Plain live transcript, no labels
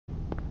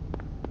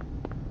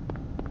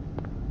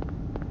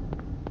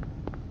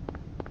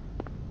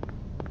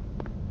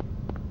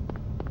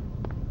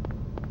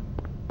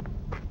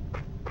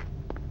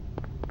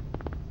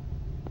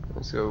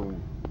So,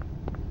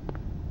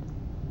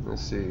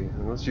 let's see.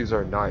 Let's use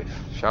our knife,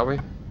 shall we?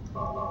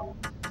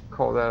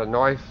 Call that a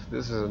knife.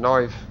 This is a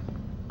knife.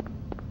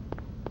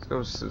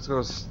 Let's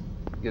go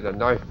get a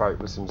knife fight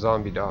with some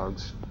zombie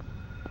dogs.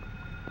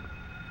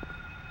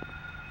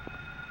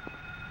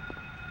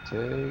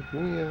 Take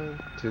me out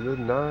to the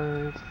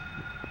knife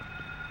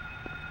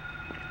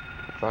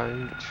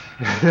fight.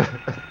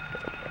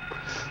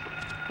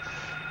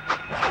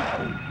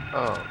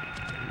 Oh,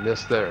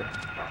 missed there.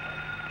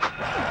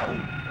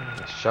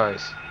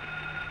 Shice.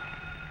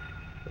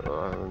 Oh,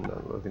 I'm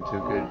not looking too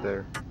good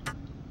there.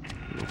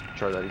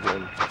 Try that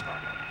again.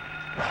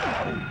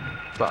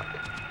 Fuck.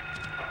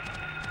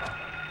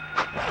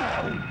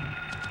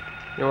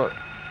 You know what?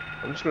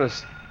 I'm just gonna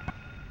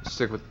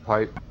stick with the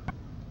pipe.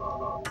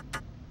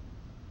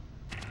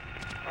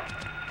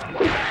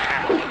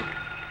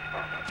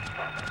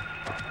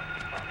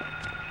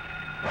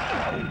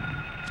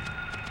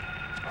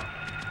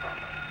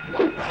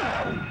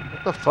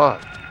 What the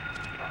fuck?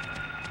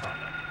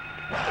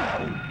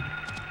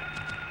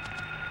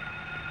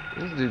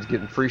 This dude's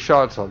getting free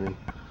shots on me.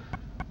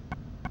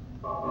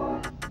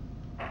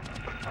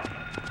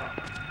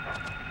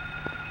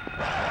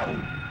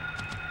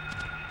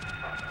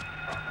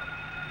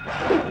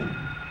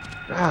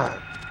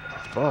 God,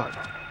 fuck.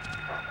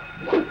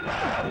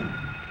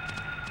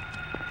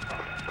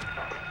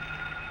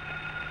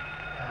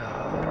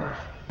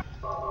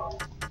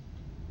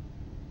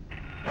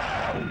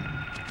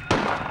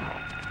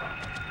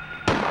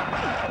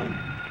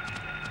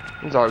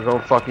 These are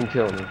gonna fucking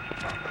kill me.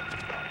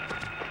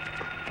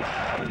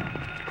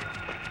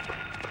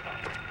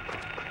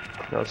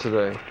 Not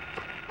today.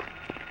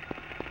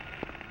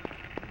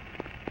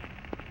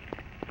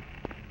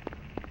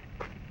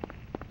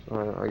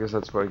 So I guess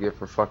that's what I get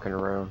for fucking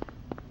around.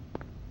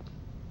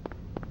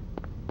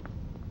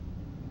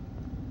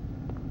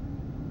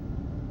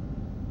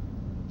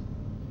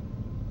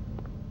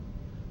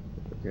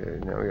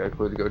 Okay, now we got a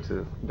clue to go to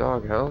the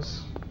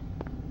doghouse.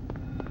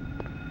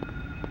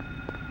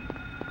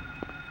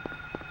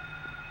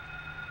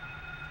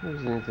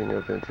 There's anything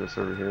of interest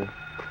over here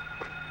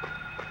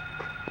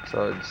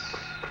besides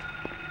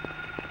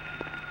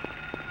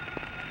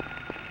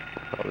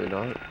probably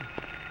not.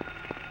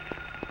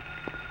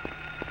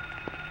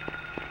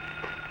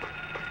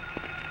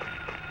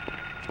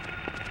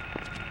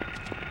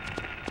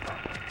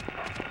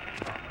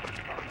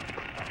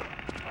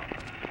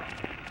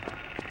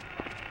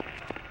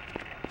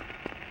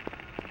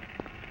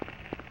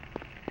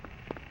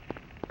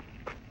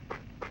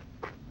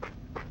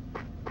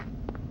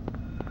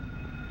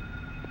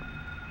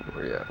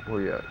 Where you at?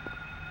 Where you at?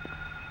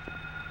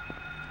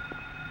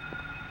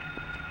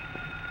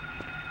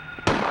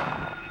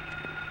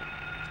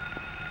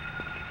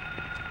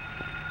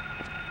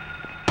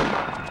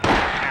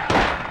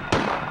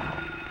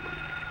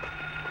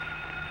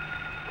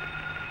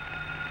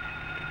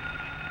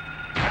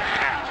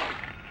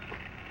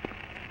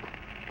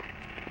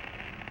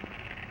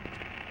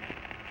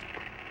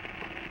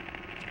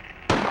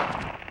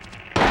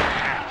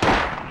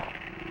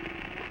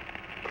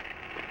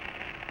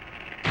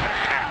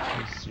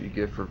 You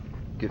get for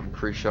getting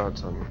free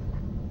shots on me.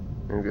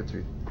 And get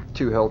through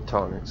 2 health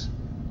tonics.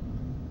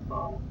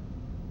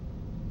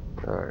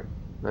 Alright,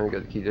 now we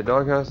got the key to the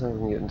doghouse and we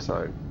can get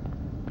inside.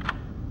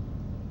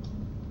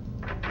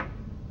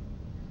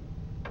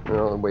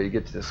 Well, the way to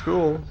get to the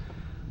school,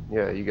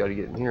 yeah, you gotta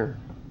get in here.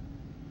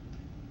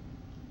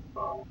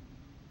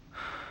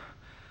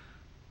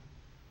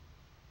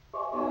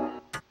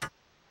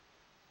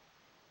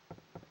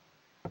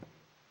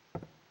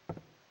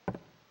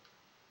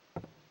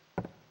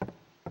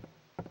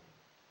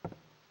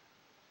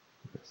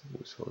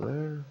 Useful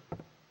there.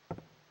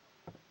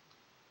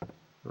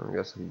 I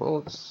got some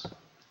bullets.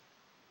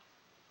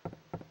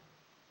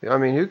 Yeah, I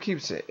mean, who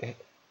keeps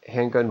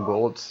handgun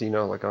bullets, you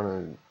know, like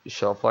on a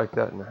shelf like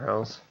that in the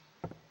house?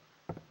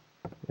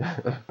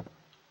 I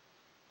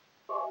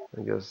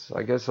guess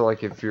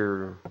like if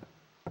you're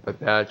a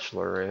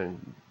bachelor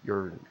and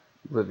you're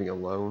living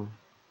alone,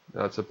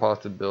 that's a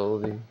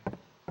possibility.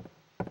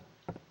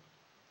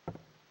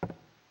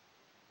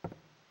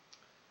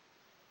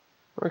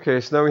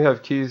 Okay, so now we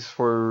have keys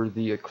for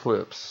the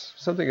Eclipse.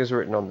 Something is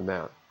written on the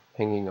map,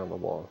 hanging on the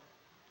wall.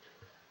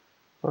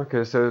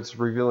 Okay, so it's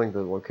revealing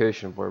the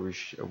location of where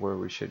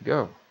we should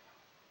go.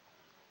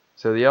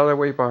 So the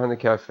alleyway behind the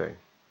cafe,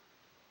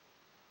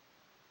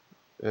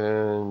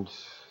 and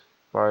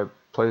by a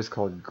place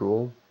called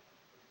Ghoul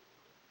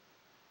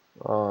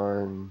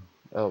on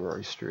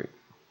Elroy Street.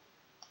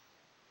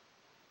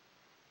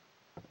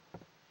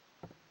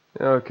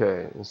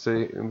 Okay, so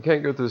we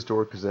can't go through this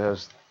door because it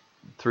has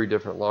 3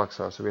 different locks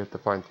on it, so we have to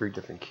find 3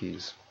 different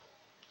keys.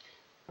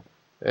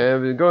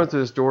 And when going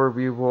through this door,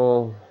 we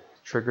will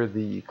trigger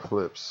the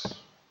Eclipse.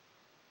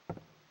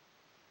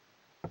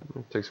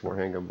 Take some more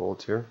handgun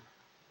bullets here.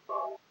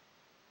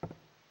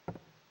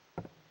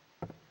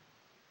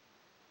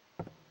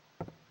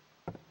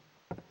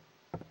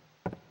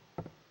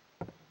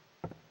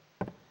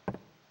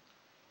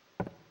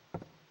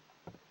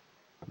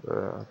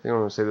 think I'm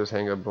gonna save those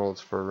hang-up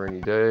bolts for a rainy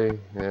day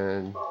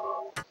and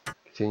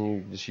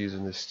continue just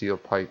using this steel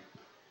pipe.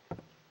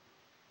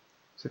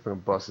 See if I can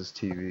bust this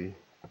TV.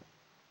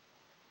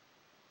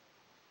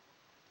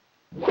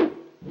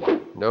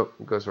 Nope,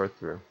 it goes right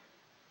through.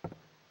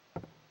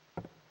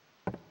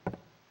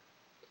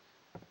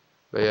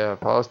 But yeah,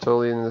 if I was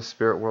totally in the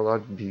spirit world,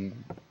 I'd be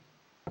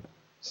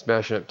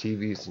smashing up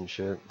TVs and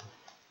shit.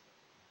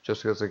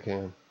 Just because I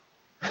can.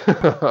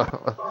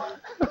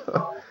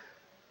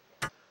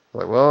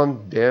 Like, well,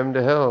 I'm damned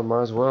to hell,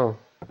 might as well.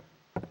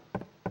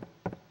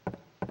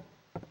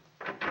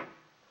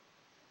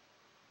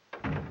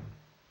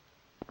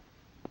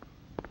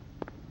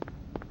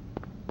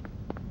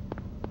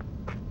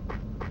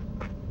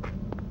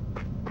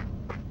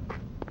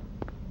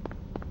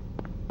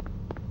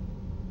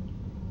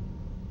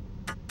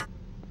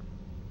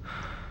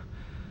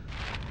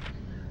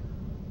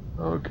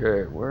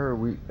 Okay, where are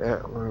we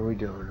at? What are we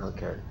doing?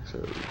 Okay, so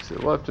it's to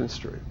the left and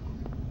straight.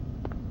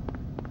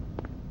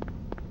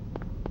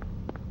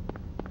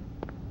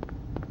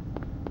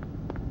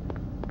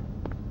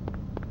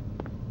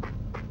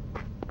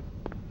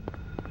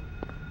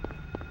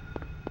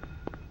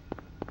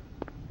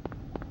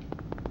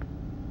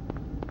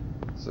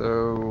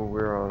 So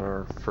we're on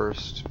our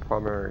first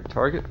primary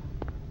target.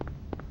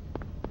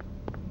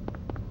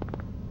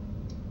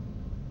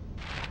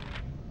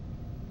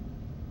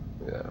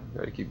 Yeah,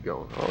 gotta keep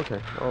going.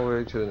 Okay, all the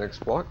way to the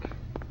next block.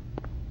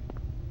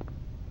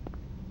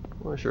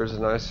 Well, sure is a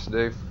nice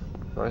day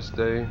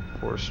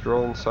for a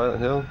stroll in Silent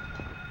Hill.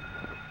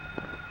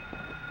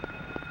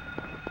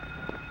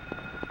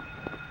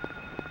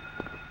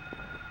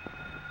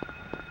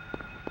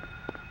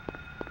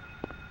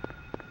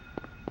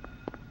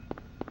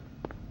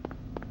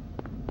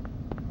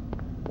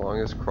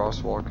 Longest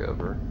crosswalk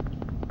ever.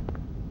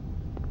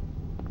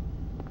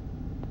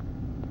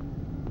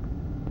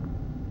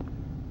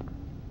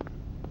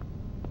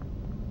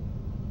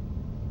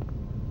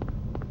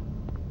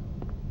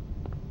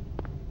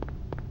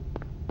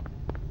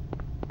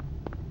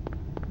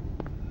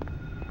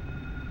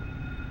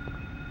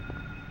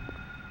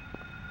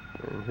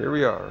 And here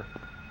we are.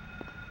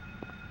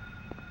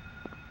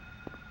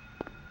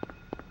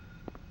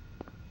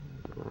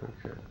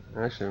 Okay,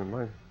 actually, we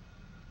might.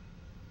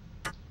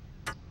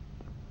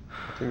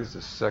 I think this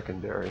is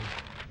secondary.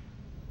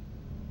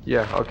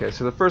 Yeah, okay,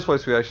 so the first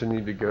place we actually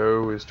need to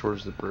go is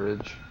towards the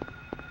bridge.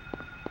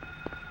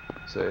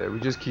 So yeah,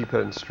 we just keep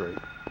heading straight.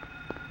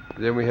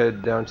 Then we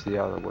head down to the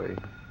alleyway.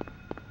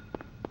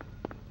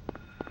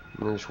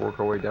 And then just work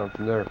our way down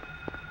from there.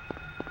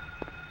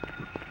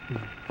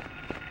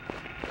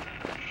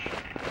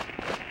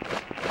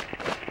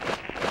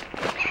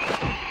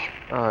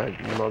 Alright,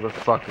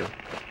 motherfucker.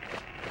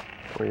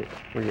 Where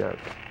you at?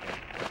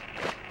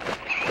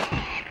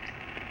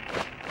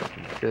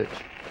 Fucking bitch.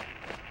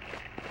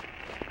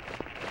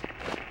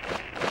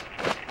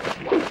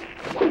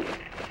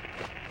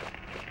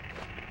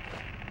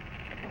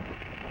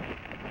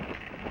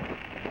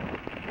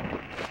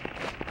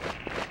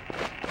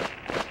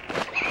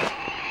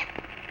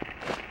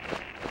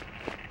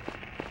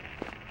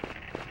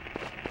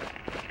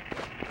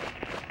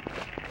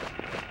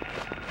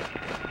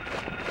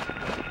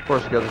 Of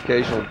course, we got the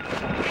occasional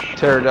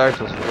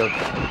pterodactyls. We gotta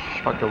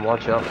fucking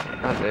watch out.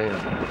 God damn.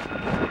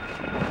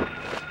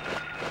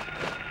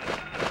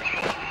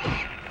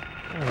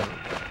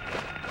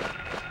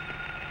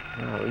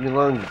 Oh, leave me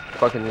alone, you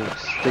fucking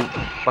stink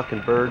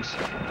fucking birds.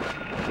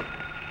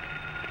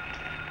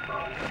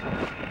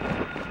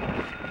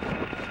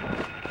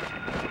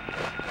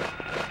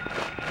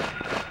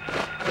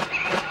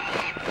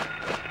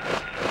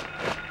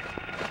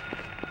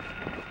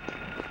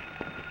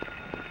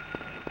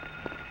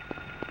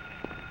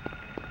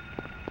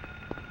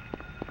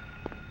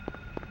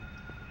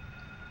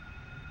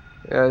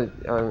 Yeah,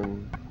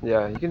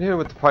 yeah, you can hit him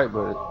with the pipe,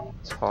 but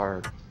it's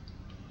hard.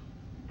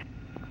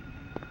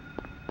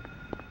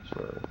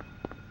 So,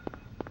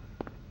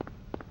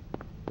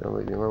 don't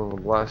leave me alone, we'll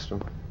blast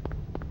him.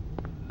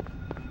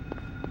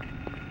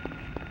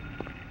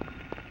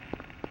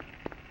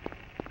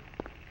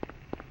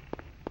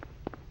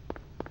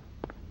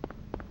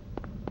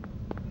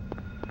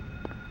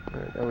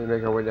 Alright, now we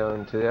make our way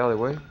down to the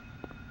alleyway.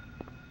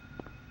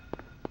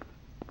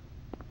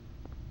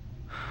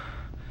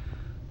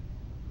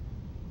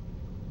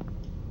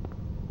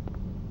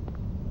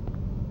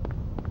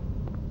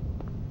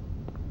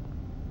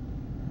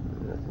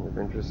 Nothing of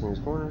interest in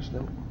these corners,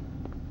 no.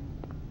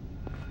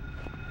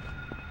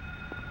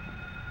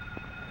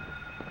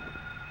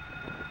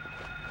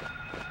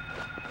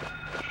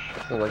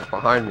 They're like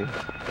behind me.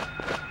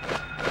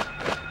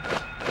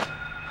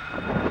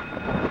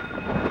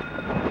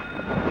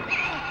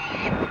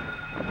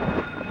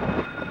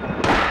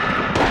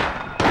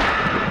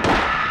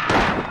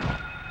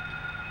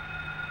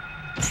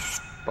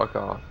 Fuck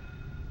off.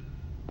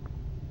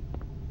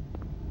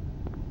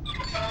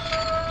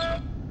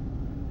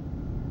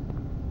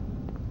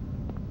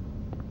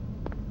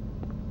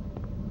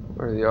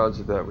 What are the odds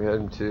of that? We head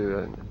into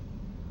a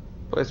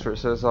place where it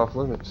says off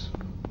limits.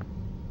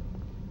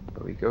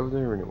 But we go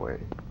there anyway.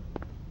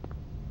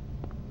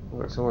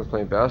 Looks like someone's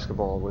playing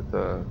basketball with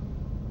the.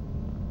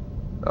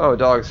 Oh, a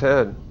dog's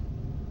head.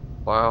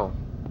 Wow.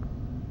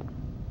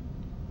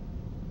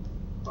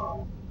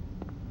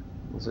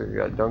 Looks like it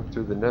got dunked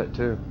through the net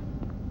too.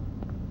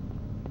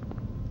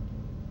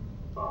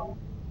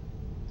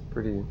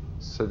 Pretty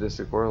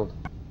sadistic world.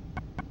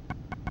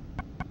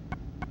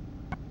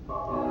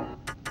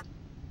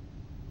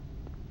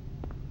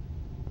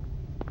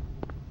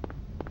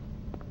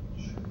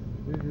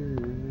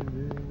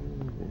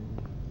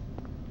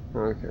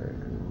 Okay,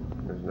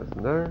 there's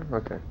nothing there.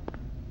 Okay.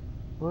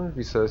 I wonder if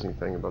he says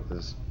anything about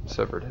this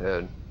severed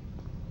head.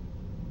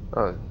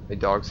 Oh, a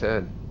dog's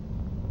head.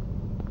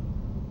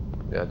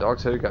 Yeah,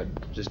 dog's head got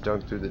just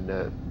dunked through the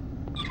net.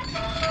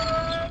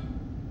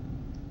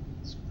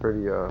 It's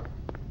pretty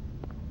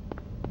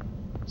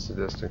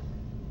sadistic.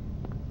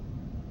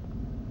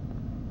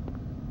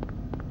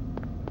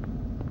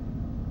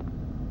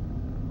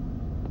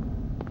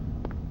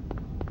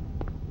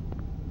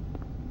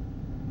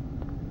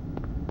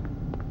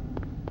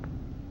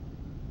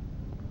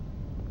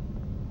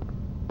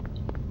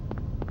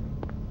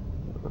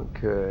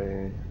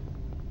 Okay.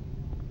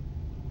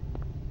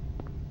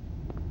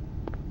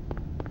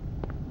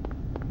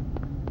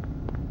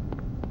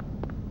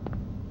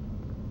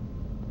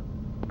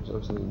 There's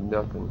absolutely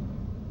nothing.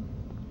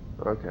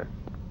 Okay.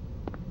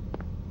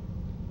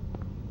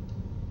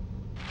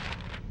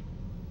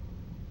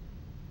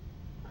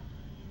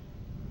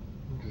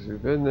 Because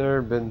we've been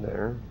there,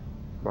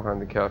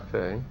 behind the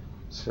cafe.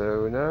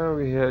 So now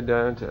we head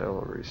down to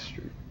Ellery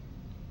Street.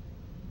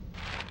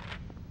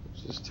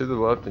 Just to the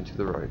left and to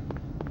the right.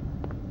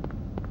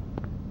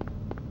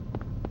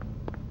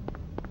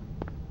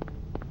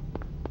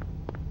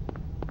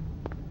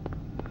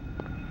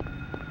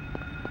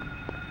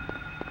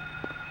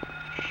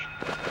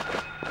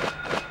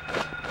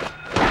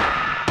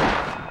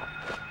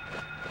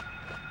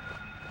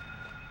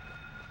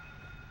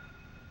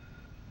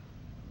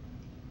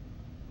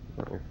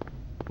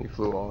 He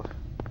flew off.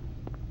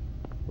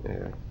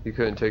 Yeah, he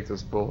couldn't take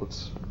those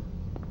bullets.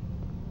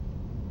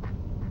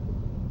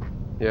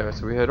 Yeah,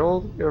 so we head all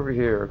the way over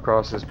here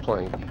across this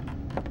plank.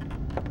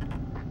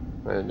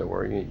 And don't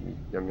worry,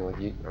 you're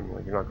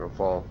not gonna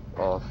fall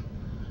off.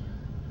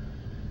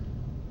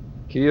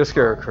 Key to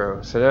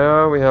Scarecrow. So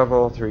now we have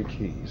all 3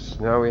 keys.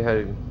 Now we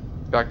head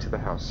back to the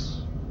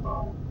house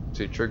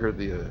to trigger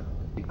the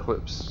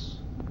Eclipse.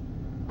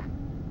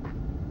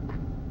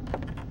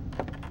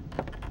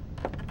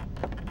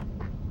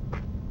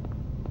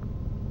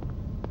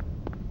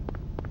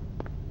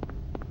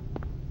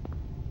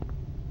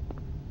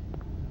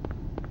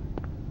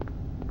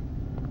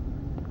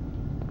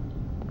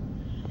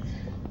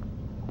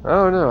 I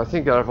don't know. I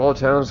think out of all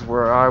towns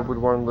where I would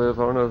want to live,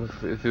 I don't know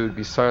if it would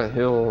be Silent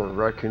Hill or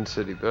Raccoon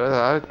City, but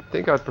I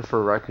think I'd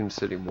prefer Raccoon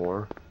City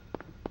more.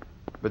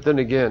 But then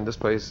again, this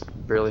place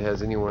barely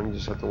has anyone. You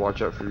just have to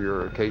watch out for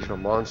your occasional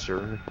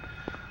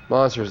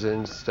monsters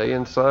and stay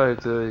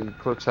inside till the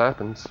eclipse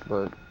happens.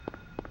 But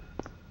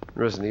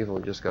Resident Evil,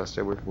 you just gotta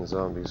stay away from the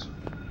zombies,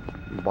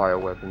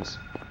 bioweapons.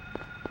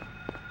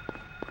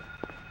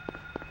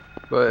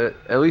 But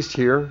at least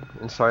here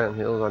in Silent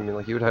Hills, I mean,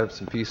 like, you would have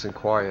some peace and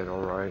quiet,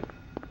 all right.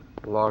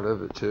 A lot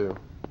of it too.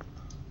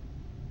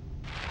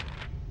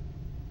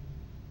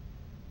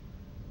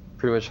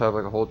 Pretty much have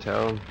like a whole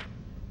town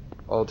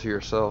all to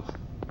yourself.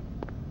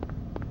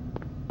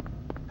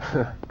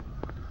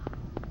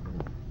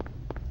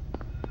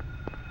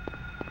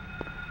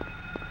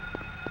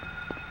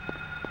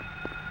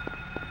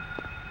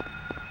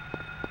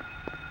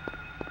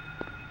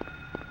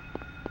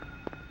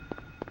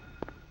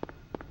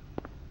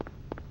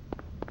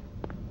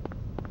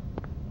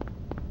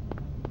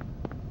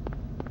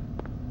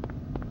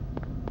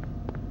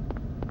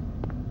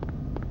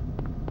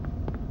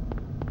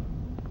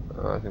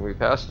 I think we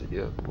passed it,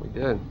 yep, we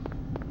did.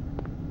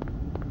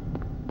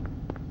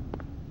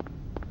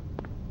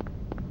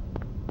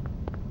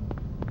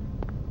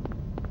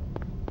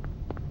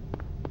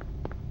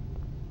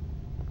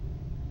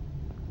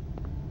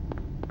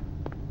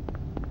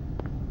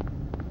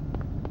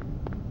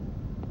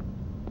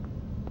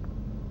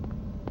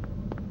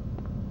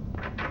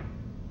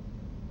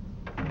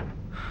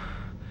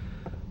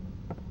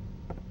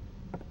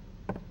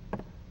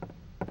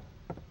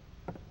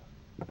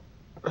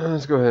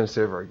 Let's go ahead and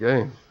save our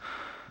game.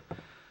 I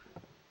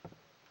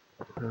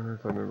don't know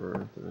if I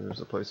remember if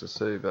there's a place to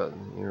save at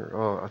in here.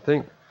 Oh, I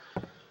think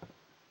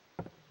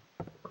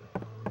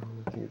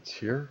it's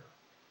here.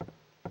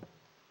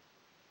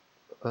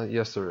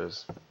 Yes, there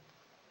is.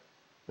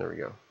 There we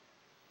go.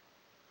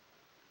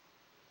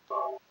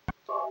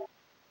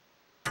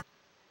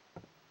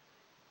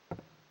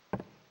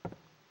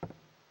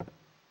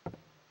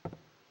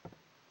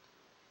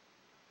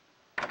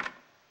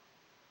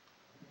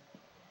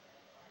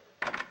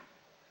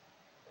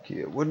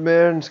 Okay,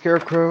 Woodman,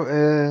 Scarecrow,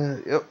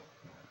 and yep.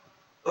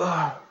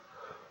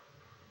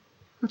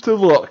 It's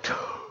unlocked.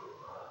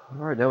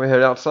 Alright, now we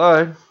head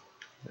outside.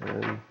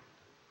 And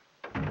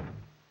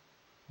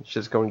it's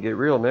just going to get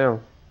real now.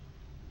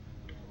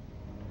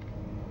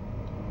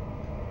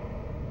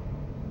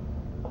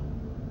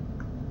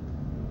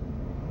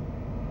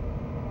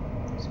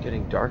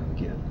 Getting dark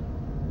again.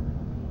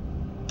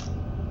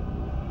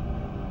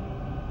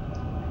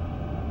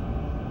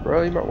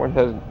 Well, you might want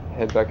to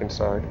head back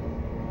inside.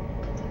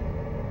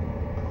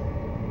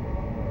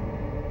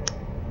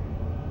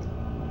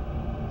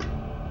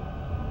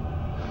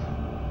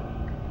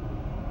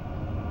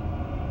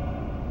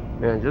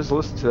 Man, just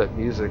listen to that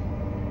music.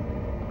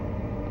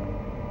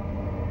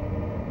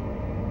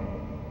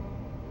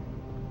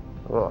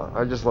 Well,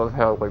 I just love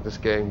how like this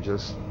game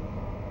just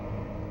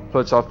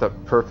puts off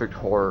that perfect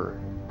horror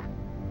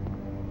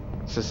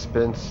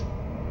suspense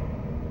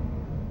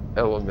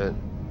element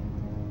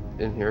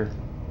in here.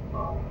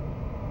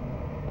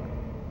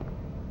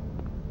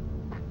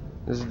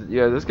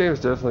 This game is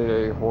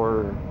definitely a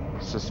horror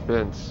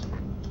suspense.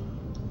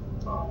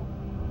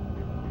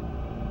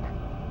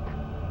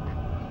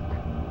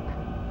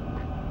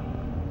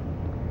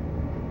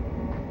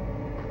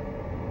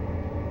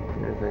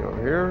 Anything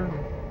over here?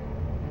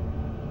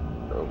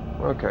 Oh,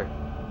 okay.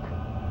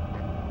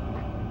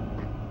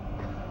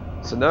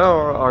 So now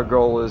our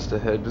goal is to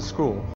head to school.